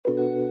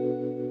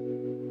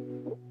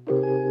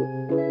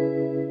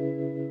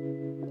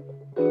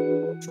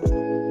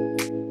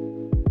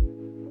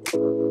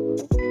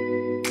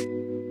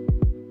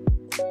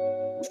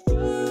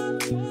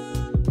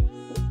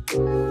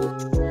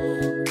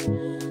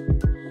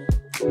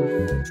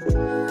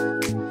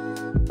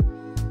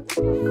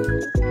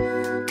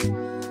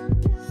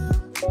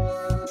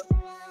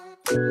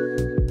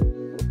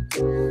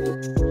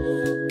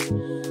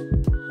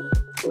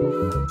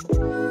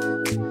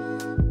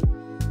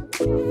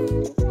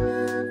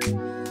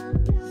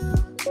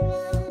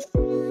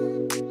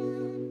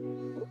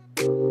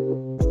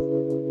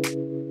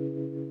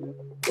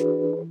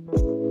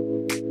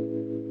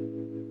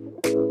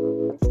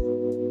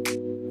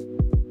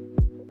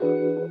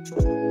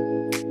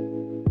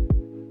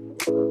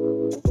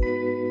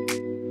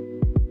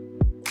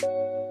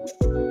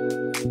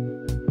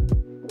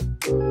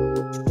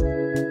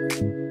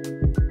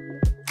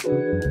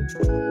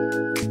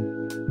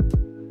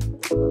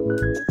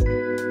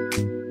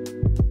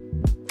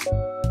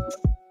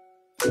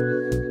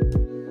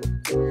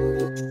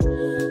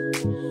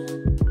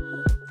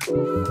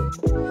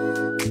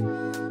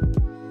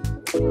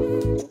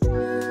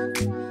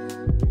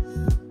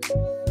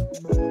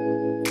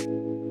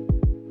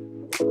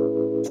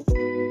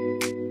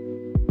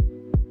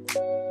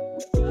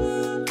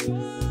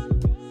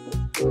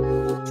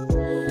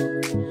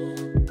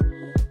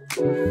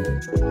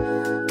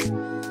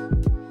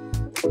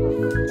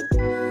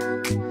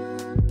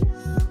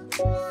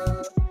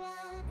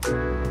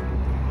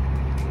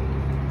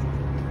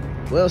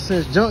Well,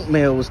 since junk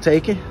mail was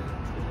taken,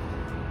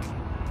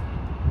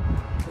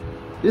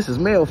 this is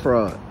mail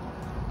fraud.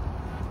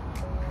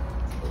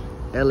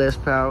 LS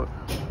Power,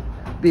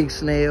 Big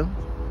Snail.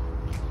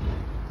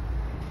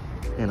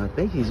 And I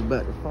think he's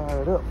about to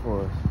fire it up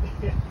for us.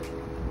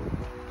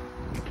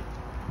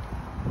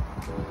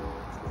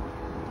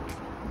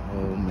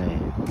 Oh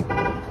man,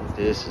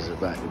 this is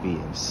about to be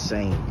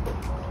insane.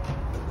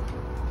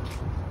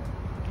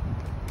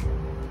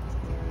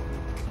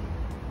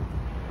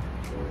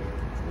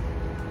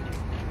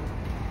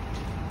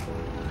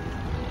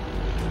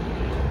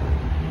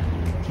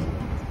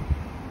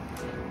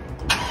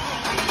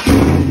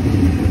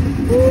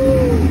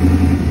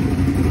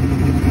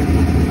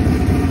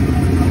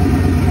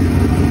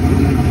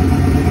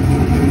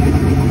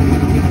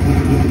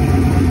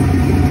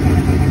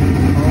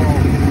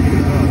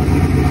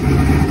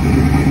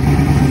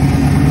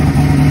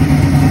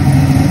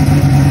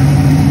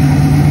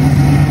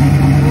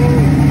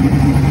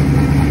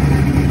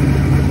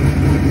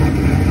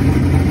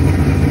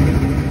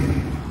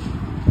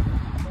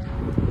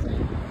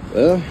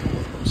 Well,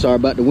 sorry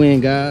about the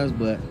wind, guys,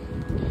 but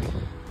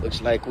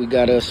looks like we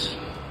got us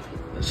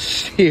a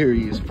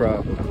serious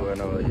problem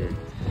going on here.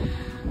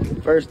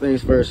 First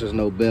things first, there's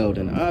no belt,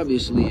 and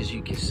obviously, as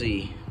you can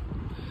see,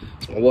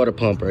 it's my water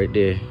pump right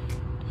there.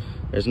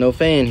 There's no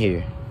fan here.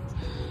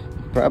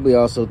 You can probably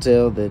also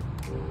tell that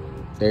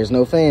there's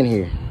no fan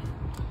here.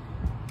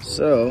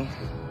 So,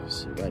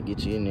 let's see if I can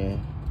get you in there.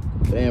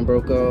 Fan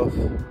broke off.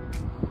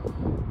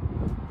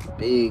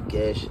 Big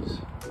gashes.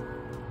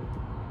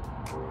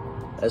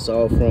 That's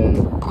all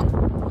from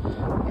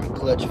our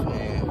clutch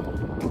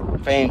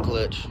fan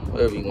clutch,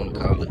 whatever you want to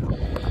call it.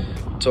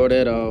 Tore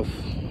that off.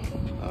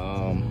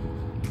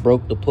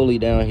 Broke the pulley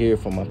down here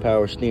for my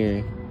power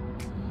steering.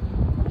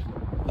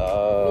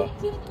 So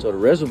the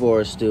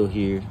reservoir is still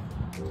here.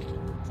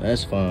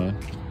 That's fine.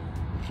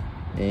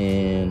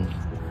 And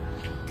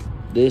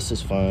this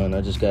is fine. I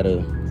just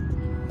gotta,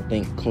 I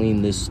think,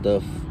 clean this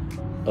stuff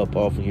up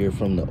off of here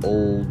from the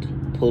old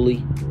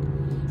pulley.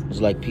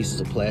 There's like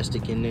pieces of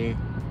plastic in there.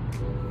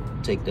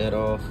 Take that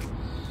off.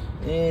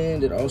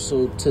 And it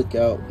also took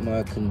out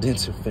my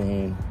condenser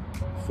fan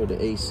for the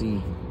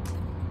AC.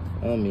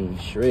 I mean,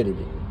 shredded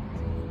it.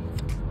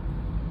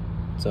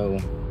 So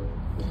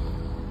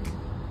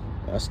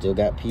I still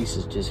got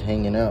pieces just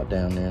hanging out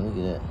down there. Look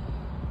at that.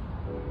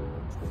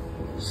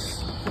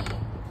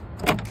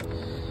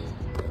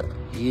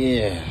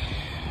 Yeah,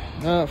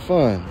 not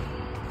fun.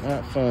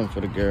 Not fun for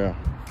the girl.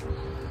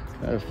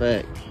 Matter of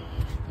fact,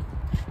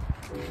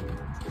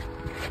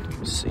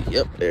 let's see.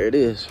 Yep, there it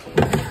is.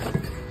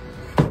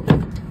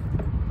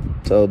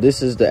 So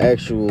this is the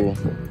actual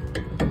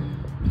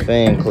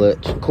fan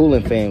clutch,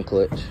 cooling fan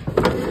clutch.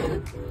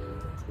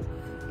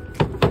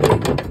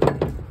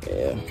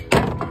 Yeah,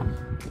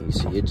 you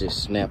see it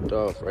just snapped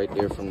off right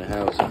there from the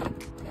house.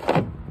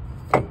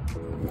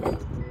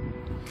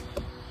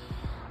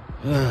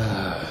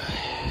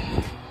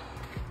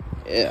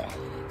 Yeah.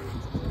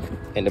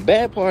 And the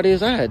bad part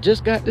is I had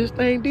just got this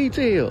thing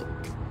detailed.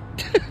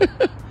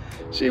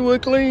 She was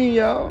clean,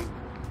 y'all.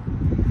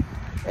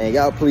 And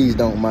y'all please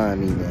don't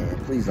mind me, man.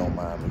 Please don't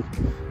mind me.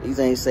 These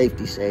ain't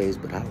safety shades,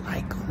 but I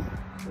like them.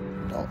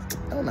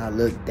 Don't I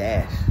look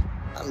dash?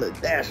 I look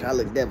dash, I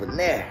look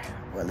debonair.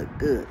 Well, I look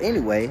good.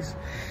 Anyways,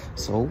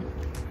 so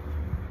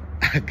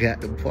I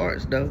got the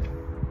parts though.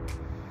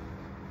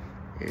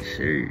 Yes,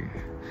 sir.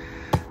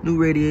 New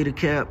radiator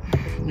cap,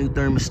 new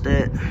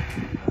thermostat.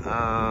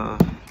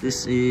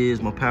 This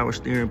is my power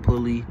steering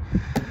pulley.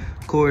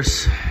 Of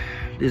course,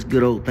 this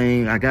good old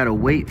thing, I gotta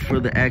wait for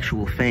the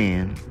actual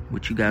fan,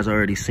 which you guys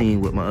already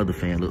seen what my other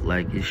fan looked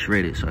like. It's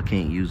shredded, so I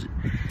can't use it.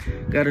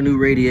 Got a new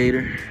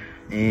radiator,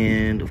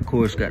 and of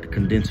course got the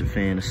condenser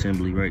fan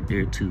assembly right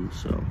there too.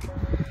 So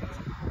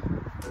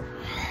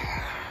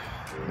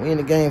we in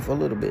the game for a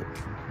little bit.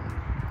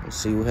 Let's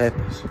see what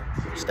happens.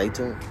 Stay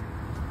tuned.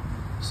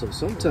 So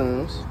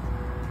sometimes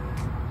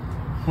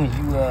when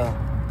you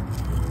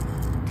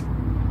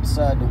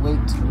decide to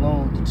wait too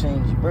long to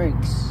change your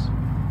brakes,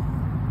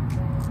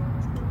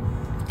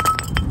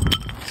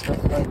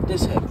 something like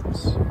this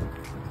happens.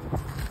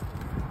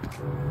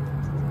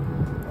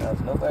 Now,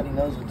 if nobody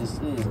knows what this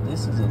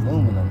is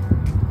aluminum,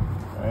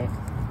 right?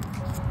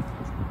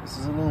 This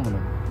is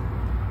aluminum.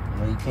 I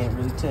know you can't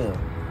really tell,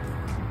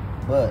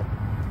 but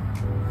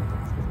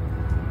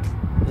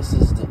this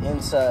is the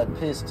inside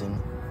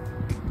piston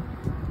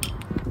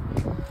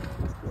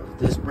of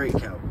this brake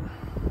caliper.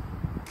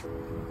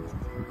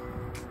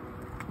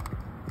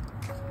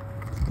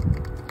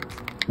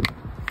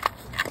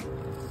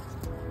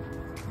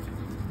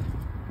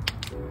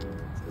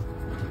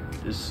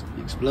 Just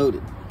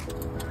exploded.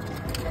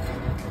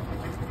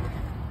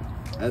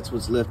 That's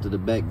what's left of the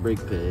back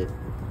brake pad,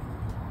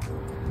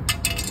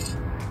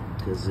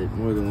 because it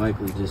more than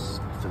likely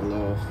just fell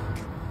off.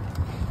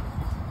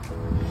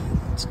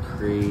 It's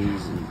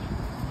crazy.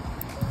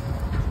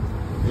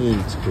 Man,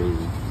 it's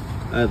crazy.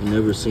 I've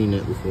never seen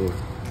that before,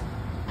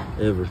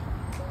 ever.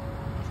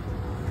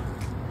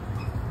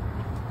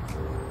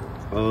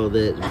 All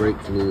that brake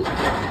fluid.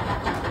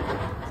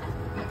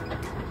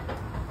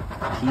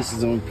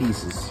 Pieces on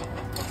pieces.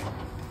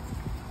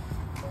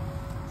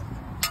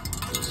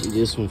 See,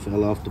 this one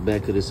fell off the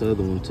back of this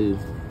other one too.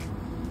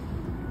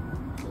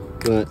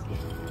 But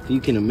if you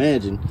can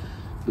imagine,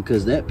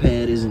 because that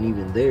pad isn't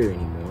even there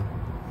anymore.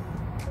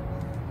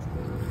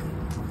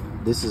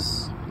 This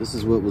is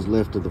what was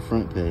left of the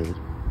front pad.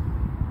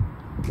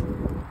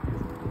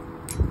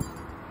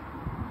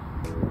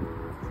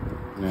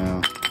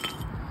 Now,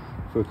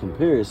 for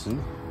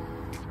comparison,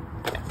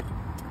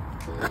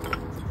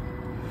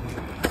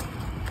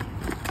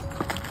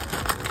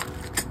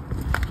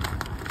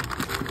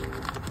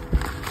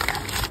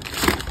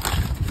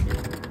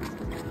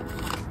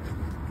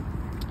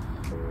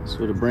 that's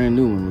what a brand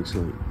new one looks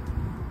like.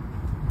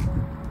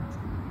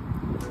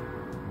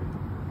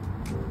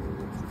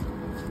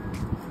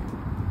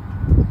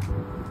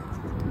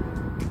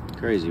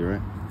 Crazy,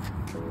 right?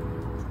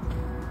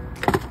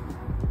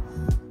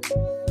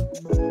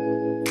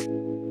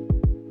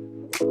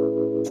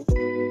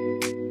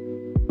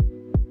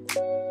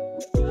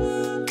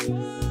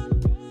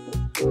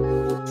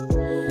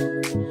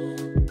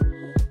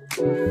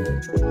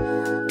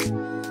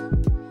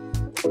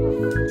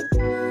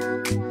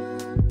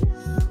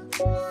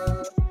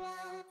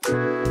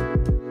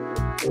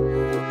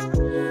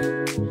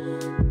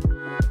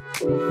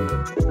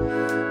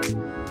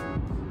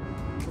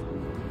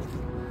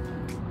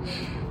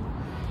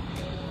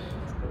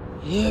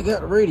 Yeah, I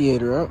got the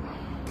radiator out,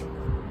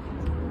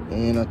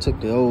 and I took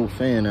the old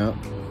fan out.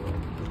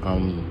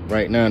 I'm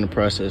right now in the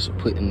process of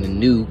putting the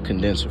new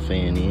condenser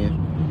fan in.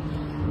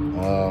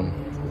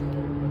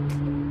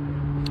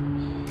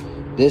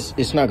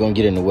 It's not gonna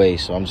get in the way,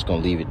 so I'm just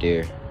gonna leave it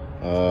there.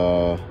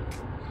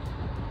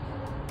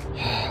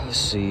 Let's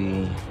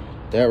see,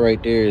 that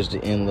right there is the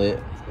inlet.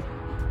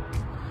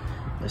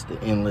 That's the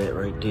inlet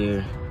right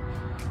there.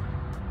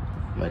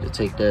 I'm about to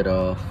take that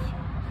off.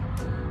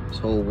 This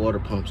whole water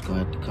pump's gonna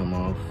have to come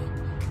off.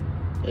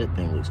 That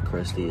thing looks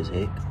crusty as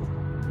heck.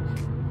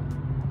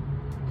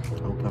 I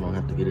hope I don't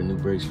have to get a new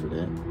brace for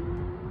that.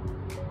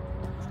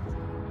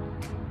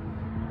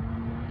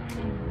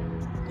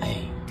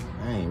 Dang,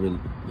 I ain't really,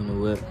 you know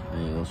what? I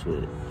ain't gonna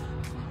sweat it.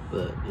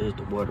 But there's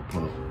the water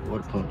pump.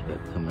 Water pump's got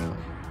to come out.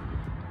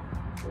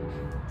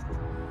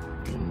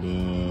 And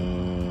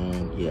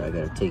then, yeah, I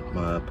gotta take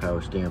my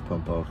power steering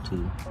pump off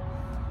too.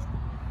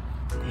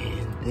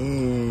 And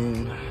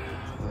then,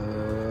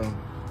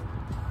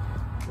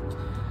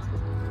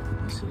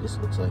 let's see, this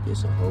looks like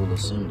it's a whole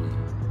assembly.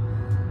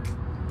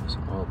 It's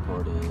all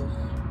part of the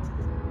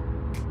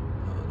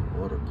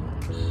water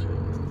pump. So,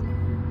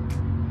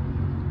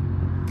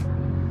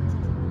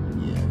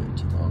 yeah, I gotta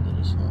take all of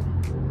this out.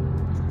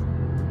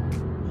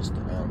 That's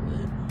the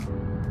outlet.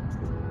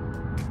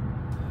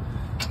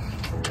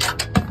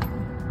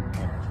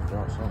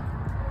 Drop some.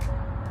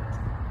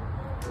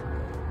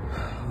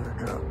 What a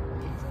drop.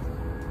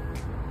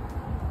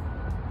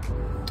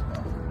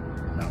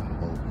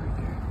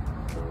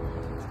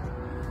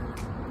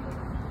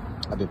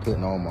 I've been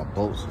putting all my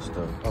bolts and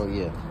stuff. Oh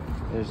yeah,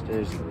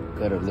 there's a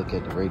better look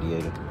at the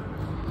radiator.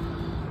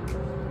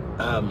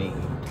 I mean,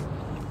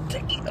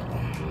 damn,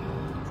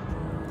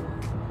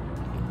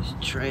 it's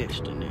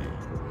trashed in there.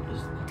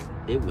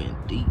 It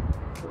went deep.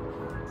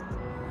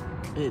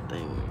 That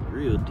thing went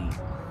real deep.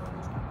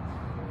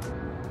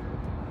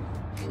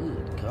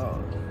 Good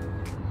God.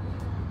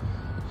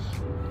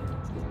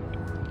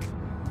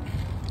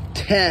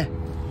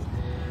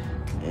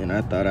 And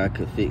I thought I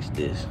could fix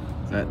this.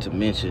 Not to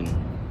mention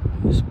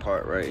this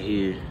part right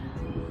here,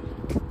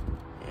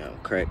 you know,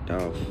 cracked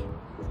off,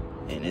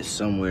 and it's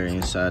somewhere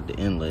inside the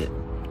inlet.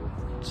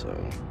 So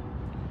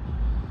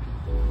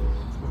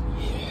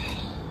yeah,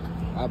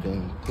 I've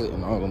been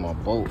putting all of my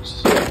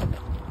bolts.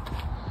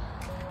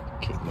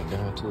 Kick my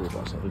down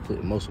toolbox. I've been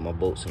putting most of my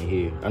bolts in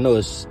here. I know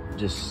it's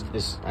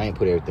I ain't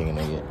put everything in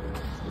there yet,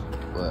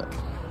 but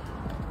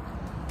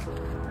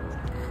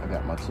I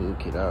got my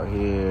toolkit out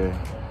here.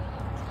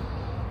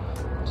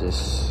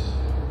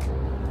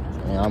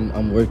 Man,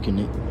 I'm working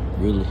it,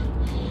 really.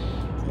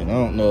 And I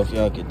don't know if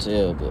y'all can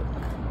tell, but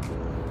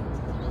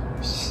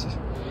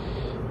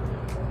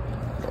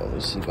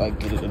Let's see if I can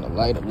get it in the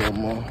light a little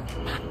more.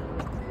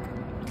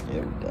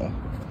 There we go.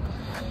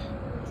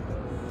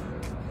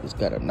 It's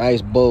got a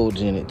nice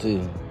bulge in it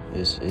too.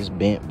 It's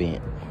bent.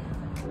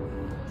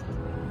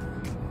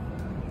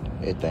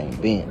 That thing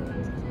bent.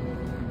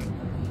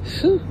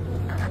 Whew.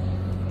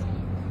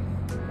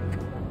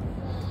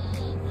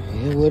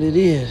 Yeah, what it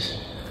is.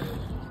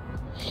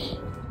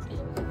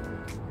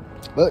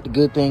 But the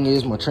good thing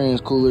is my trans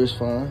cooler is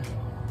fine.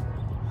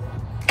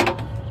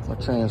 My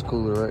trans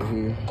cooler right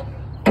here.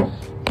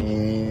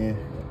 And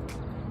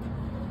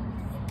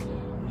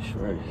this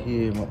right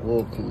here, my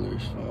oil cooler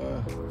is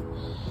fine.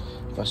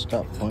 If I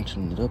stop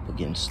bunching it up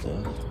against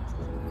stuff,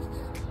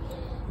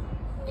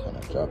 kind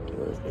of dropped it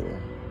right there.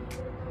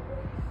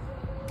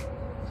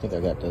 I think I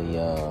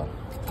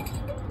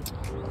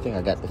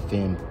got the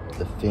fin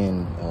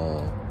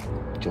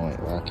joint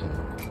where I can,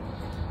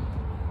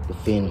 the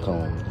fin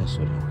cone, that's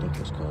what I think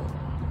it's called.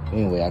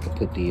 Anyway, I can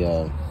put the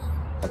I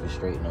can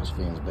straighten those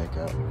fins back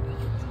out.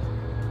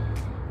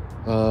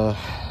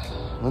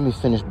 Let me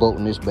finish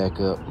bolting this back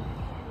up,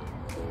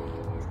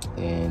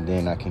 and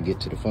then I can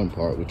get to the fun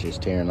part, which is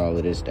tearing all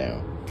of this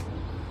down.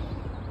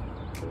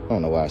 I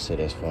don't know why I said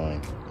that's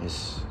fun.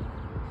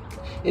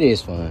 It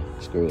is fun.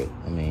 Screw it.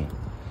 I mean,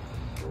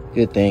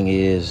 good thing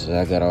is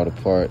I got all the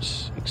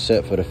parts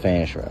except for the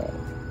fan shroud.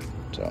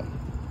 So,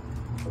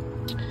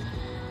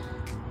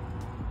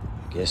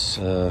 I guess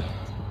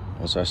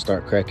once I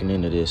start cracking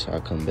into this,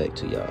 I'll come back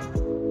to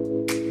y'all.